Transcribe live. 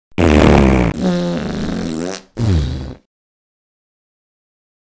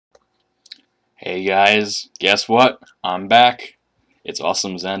Hey guys, guess what? I'm back. It's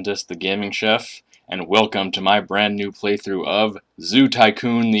Awesome Xantus, the gaming chef, and welcome to my brand new playthrough of Zoo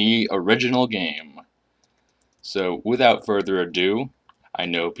Tycoon, the original game. So, without further ado, I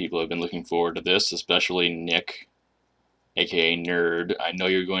know people have been looking forward to this, especially Nick, aka Nerd. I know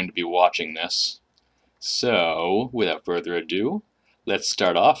you're going to be watching this. So, without further ado, let's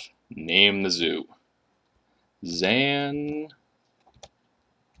start off. Name the zoo. Zan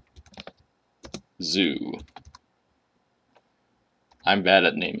Zoo. I'm bad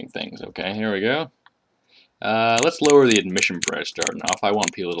at naming things, okay? Here we go. Let's lower the admission price starting off. I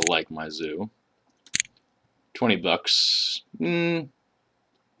want people to like my zoo. 20 bucks. Yeah,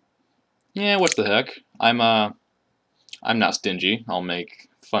 what's the heck? I'm not stingy. I'll make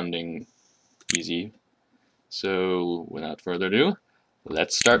funding easy. So, without further ado,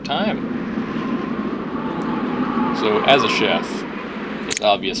 let's start time. So, as a chef, it's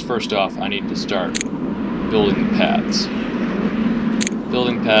obvious. First off, I need to start building the paths.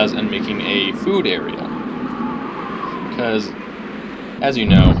 Building paths and making a food area. Because, as you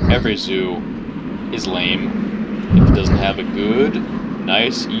know, every zoo is lame if it doesn't have a good,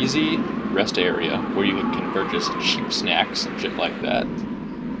 nice, easy rest area where you can purchase cheap snacks and shit like that.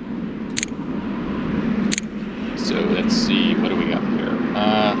 So let's see, what do we got here?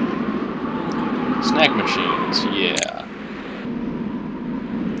 Snack machines, yeah.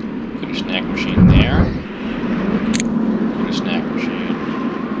 Put a snack machine there. Put a snack machine.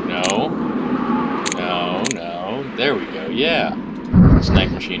 No. There we go, yeah.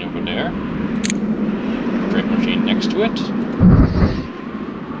 Snack machine over there. Drink machine next to it.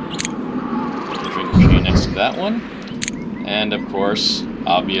 Drink machine next to that one. And of course,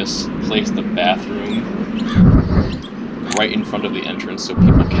 obvious, place the bathroom right in front of the entrance so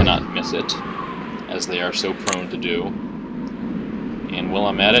people cannot miss it, as they are so prone to do. And while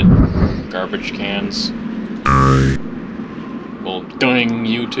I'm at it, garbage cans. Well, dang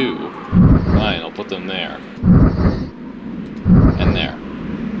you too. Fine, I'll put them there. And there.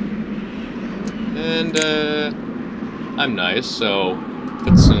 And, I'm nice, so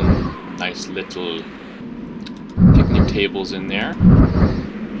put some nice little picnic tables in there.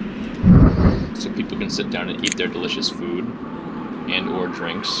 So people can sit down and eat their delicious food. And or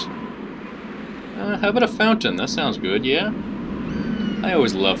drinks. How about a fountain? That sounds good, yeah? I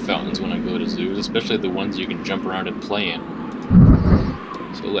always love fountains when I go to zoos, especially the ones you can jump around and play in.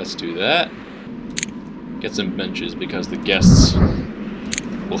 So let's do that. Get some benches because the guests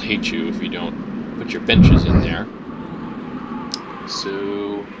will hate you if you don't put your benches in there.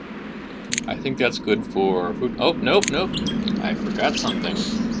 So I think that's good for food. Oh, nope. I forgot something.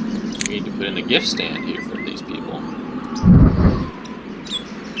 We need to put in a gift stand here for these people.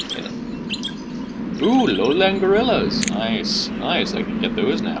 Ooh, lowland gorillas. Nice. I can get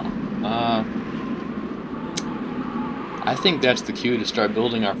those now. I think that's the cue to start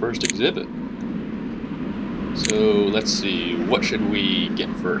building our first exhibit. So, let's see, what should we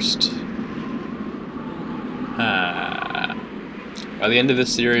get first? By the end of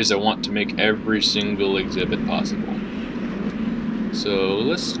this series, I want to make every single exhibit possible. So,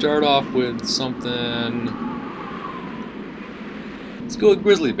 let's start off with something. Let's go with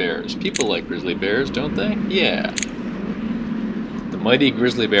grizzly bears. People like grizzly bears, don't they? Yeah. The mighty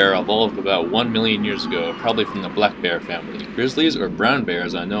grizzly bear evolved about 1 million years ago, probably from the black bear family. Grizzlies, or brown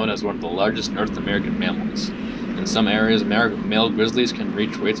bears, are known as one of the largest North American mammals. In some areas, male grizzlies can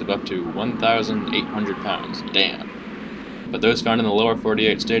reach weights of up to 1,800 pounds. Damn. But those found in the lower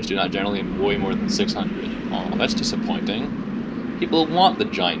 48 states do not generally weigh more than 600. Aw, that's disappointing. People want the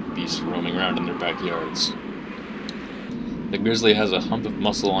giant beasts roaming around in their backyards. The grizzly has a hump of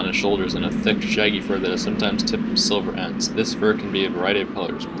muscle on his shoulders and a thick, shaggy fur that is sometimes tipped with silver ends. This fur can be a variety of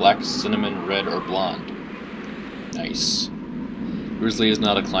colors: black, cinnamon, red, or blonde. Nice. Grizzly is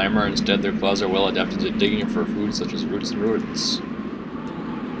not a climber, instead their claws are well adapted to digging for food such as roots and rodents.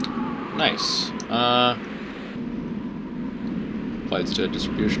 Nice. Applied state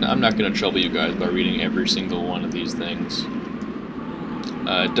distribution. I'm not going to trouble you guys by reading every single one of these things.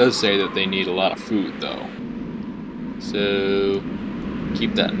 It does say that they need a lot of food, though. So,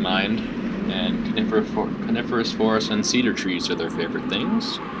 keep that in mind. And coniferous forests and cedar trees are their favorite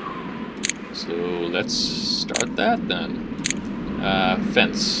things. So, let's start that then.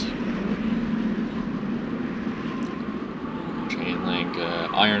 Fence. Chain link,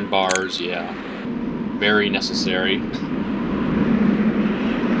 iron bars, yeah. Very necessary.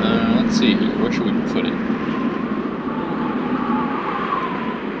 Let's see here, where should we put it?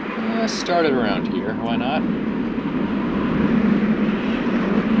 Let's start it around here, why not?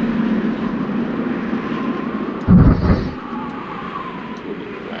 Put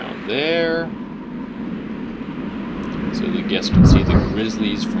it around there. guess you can see the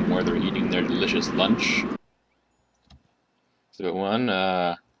grizzlies from where they're eating their delicious lunch. Exhibit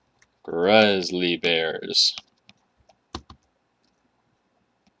 1, grizzly bears.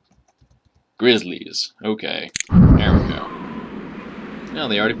 Grizzlies. Okay. There we go. No,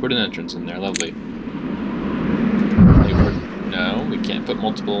 they already put an entrance in there. Lovely. No, we can't put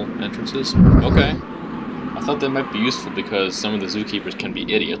multiple entrances. Okay. I thought that might be useful because some of the zookeepers can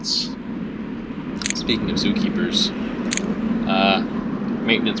be idiots. Speaking of zookeepers,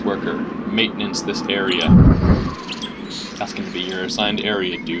 maintenance worker, maintenance this area. That's going to be your assigned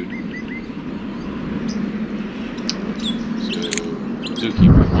area, dude. So,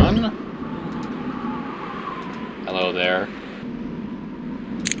 zookeeper 1. Hello there.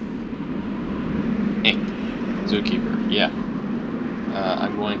 Hey, zookeeper, yeah.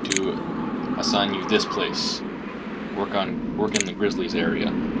 I'm going to assign you this place. Work in the grizzlies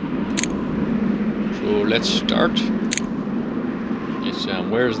area. So let's start. It's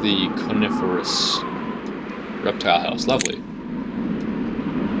where's the coniferous reptile house? Lovely.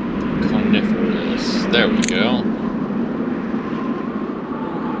 Coniferous. There we go.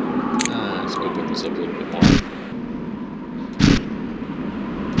 Let's open this up a little bit more.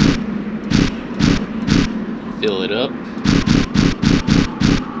 Fill it up.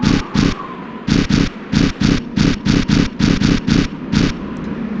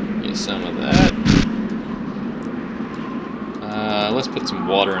 Get some of that. Let's put some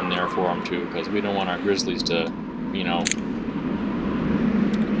water in there for them too, because we don't want our grizzlies to, you know,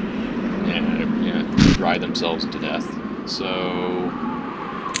 dry themselves to death. So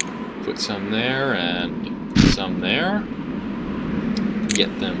put some there and some there.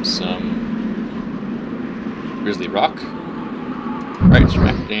 Get them some grizzly rock. Right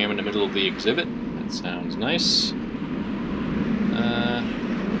smack dam in the middle of the exhibit. That sounds nice.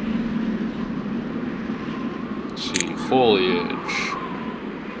 Let's see, foliage.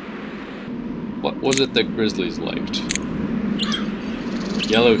 What was it that grizzlies liked?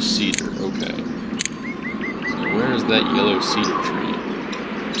 Yellow cedar, okay. So where is that yellow cedar tree?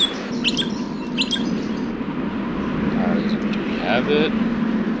 Do we have it?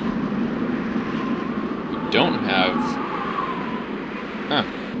 Don't have... Huh.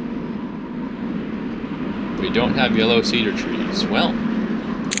 We don't have yellow cedar trees. Well,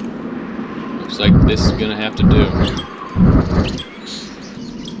 looks like this is gonna have to do.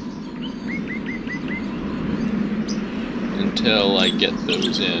 Until I get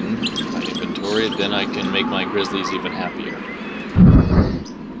those in my inventory, then I can make my grizzlies even happier.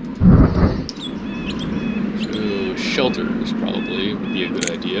 So, shelters probably would be a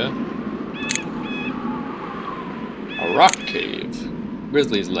good idea. A rock cave.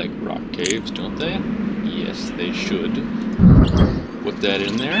 Grizzlies like rock caves, don't they? Yes, they should. Put that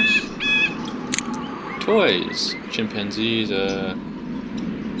in there. Toys. Chimpanzees,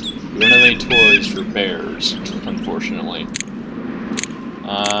 we don't have any toys for bears, unfortunately.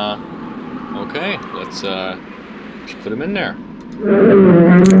 Okay, let's just put them in there.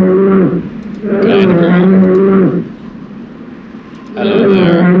 Hello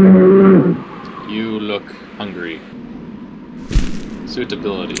there. You look hungry.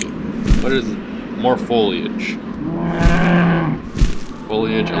 Suitability. What is it? More foliage.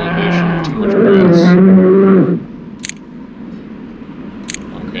 Foliage elevation. Too much grass.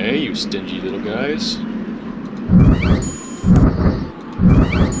 Okay, you stingy little guys.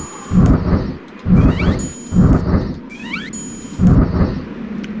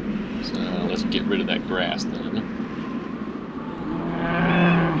 So let's get rid of that grass then.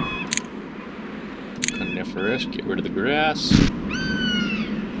 Coniferous, get rid of the grass.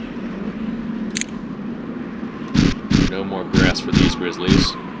 No more grass for these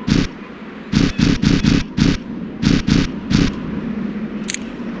grizzlies.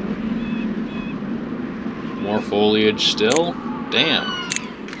 More foliage still? Damn.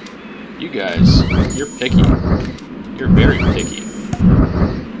 You guys, you're picky. You're very picky.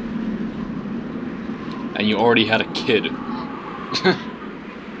 And you already had a kid.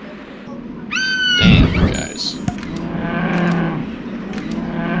 Damn, you guys.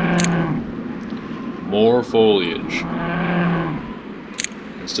 More foliage.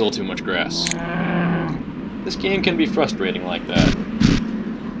 And still too much grass. This game can be frustrating like that.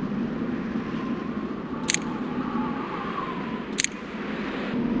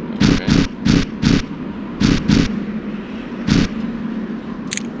 Okay.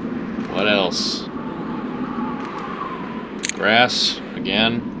 What else? Grass,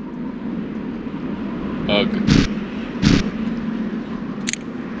 again. Ugh.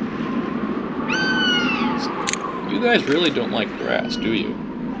 You guys really don't like grass, do you?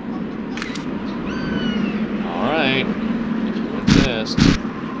 Alright. If chest.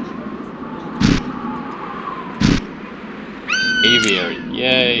 Aviary.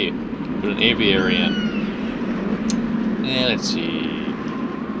 Yay! Put an aviary in. And let's see.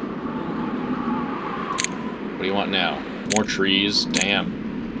 What do you want now? More trees? Damn.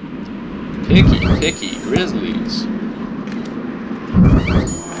 Picky grizzlies.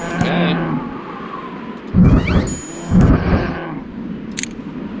 Okay.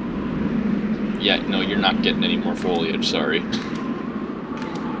 Yeah, no, you're not getting any more foliage, sorry.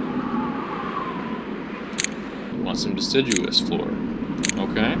 You want some deciduous floor.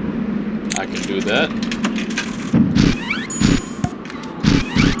 Okay. I can do that.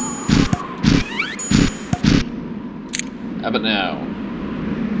 How about now?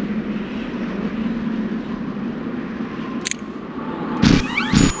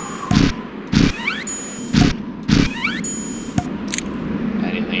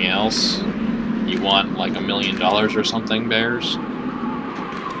 Anything else? You want like $1 million or something, bears?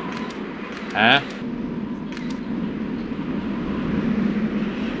 Huh?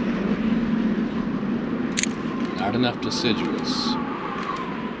 Not enough deciduous.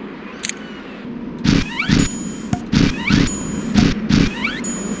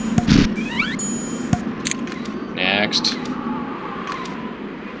 Next.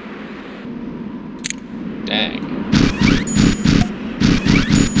 Dang.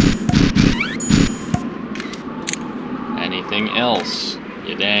 Anything else?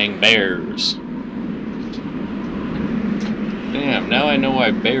 You dang bears. Damn, now I know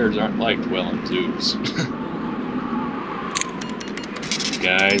why bears aren't liked well in zoos.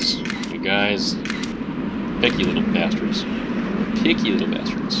 You guys. Picky little bastards. Picky little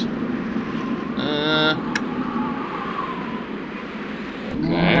bastards.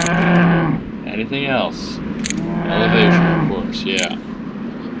 Okay. Anything else? Elevation, of course, yeah.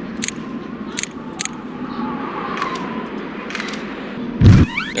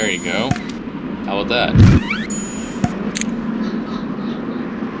 There you go. How about that?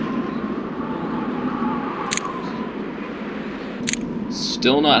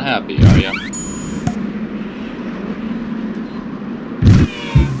 Still not happy, are ya?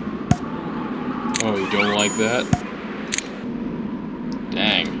 Oh, you don't like that?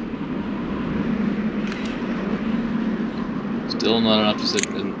 Dang. Still not enough to sit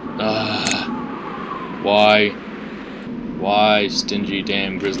in. Why? Why, stingy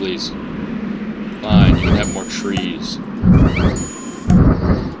damn grizzlies? Fine, you can have more trees.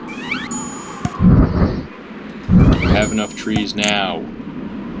 You have enough trees now.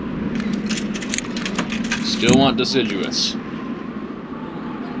 Still want deciduous.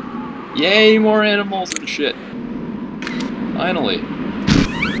 Yay, more animals and shit. Finally.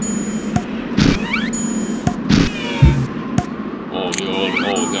 Oh,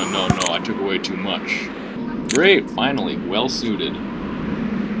 no, I took away too much. Great, finally, well suited.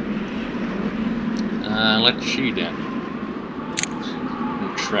 Let's cheat in.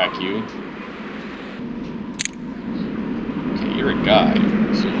 Track you. Okay, you're a guy,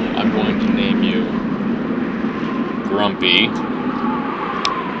 so I'm going to name you Grumpy.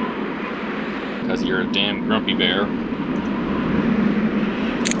 Because you're a damn grumpy bear.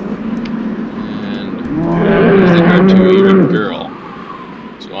 And you're a girl.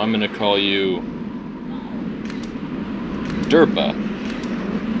 So I'm gonna call you Derpa.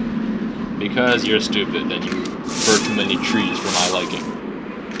 Because you're stupid and you prefer too many trees for my liking.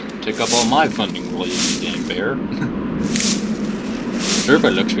 Take up all my funding, will you, damn bear?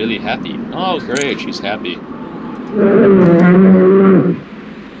 Derpa looks really happy. Oh, great, she's happy.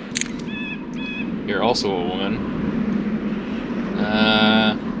 You're also a woman.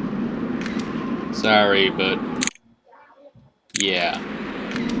 Sorry, but yeah.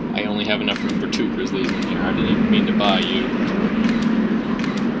 I only have enough room for 2 grizzlies in here. I didn't even mean to buy you.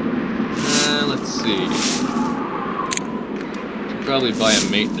 Let's see. Should probably buy a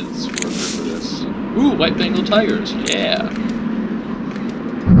maintenance worker for this. Ooh, white Bengal tigers. Yeah.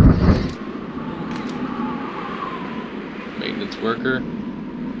 Maintenance worker.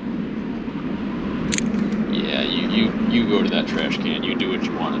 Yeah, you go to that trash can. You do what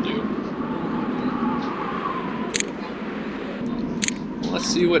you want to do. Well, let's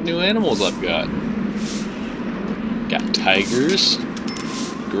see what new animals I've got. Got tigers.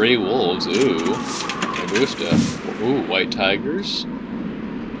 Gray wolves. Ooh. Me gusta. Ooh, white tigers.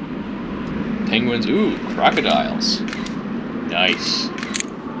 Penguins. Ooh, crocodiles. Nice.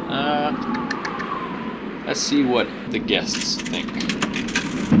 Let's see what the guests think.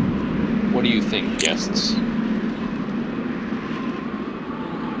 What do you think, guests?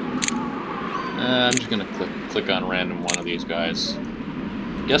 I'm just gonna click on random one of these guys.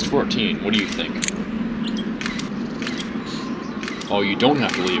 Guest 14, what do you think? Oh, you don't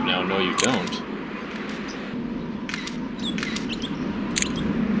have to leave now. No, you don't.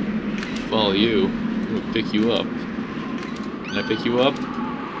 Follow you. I'm gonna pick you up. Can I pick you up?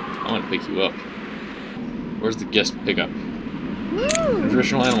 I want to pick you up. Where's the guest pickup?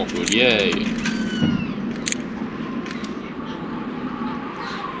 Nutritional animal food. Yay!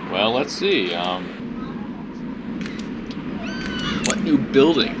 Well, let's see. What new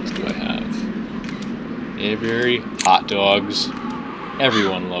buildings do I have? Aviary, hot dogs.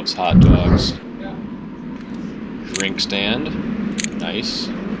 Everyone loves hot dogs. Drink stand. Nice.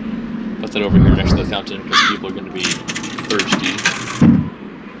 Put that over here next to the fountain because people are going to be thirsty.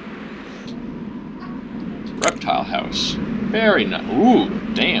 Reptile house. Very nice. Ooh,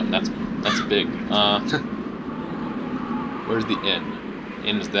 damn, that's big. Where's the inn?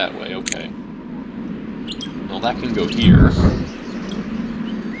 Inn is that way, okay. Well, that can go here.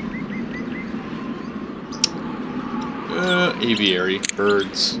 Aviary.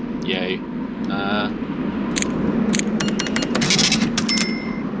 Birds. Yay.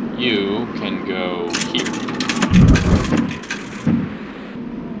 You can go here.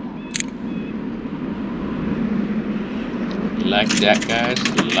 You like that, guys?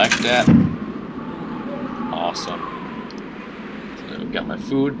 You like that? Awesome. So I've got my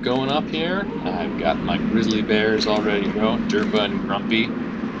food going up here. I've got my grizzly bears all ready to go. Derpa and Grumpy.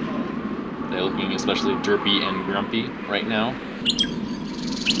 They're looking especially derpy and grumpy right now.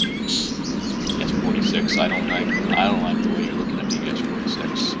 Yes, 46. I don't like the way you're looking at me, yes,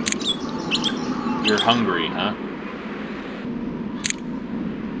 46. You're hungry, huh?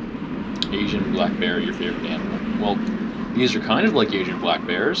 Asian black bear, your favorite animal. Well, these are kind of like Asian black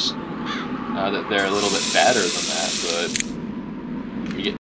bears. That they're a little bit fatter than that, but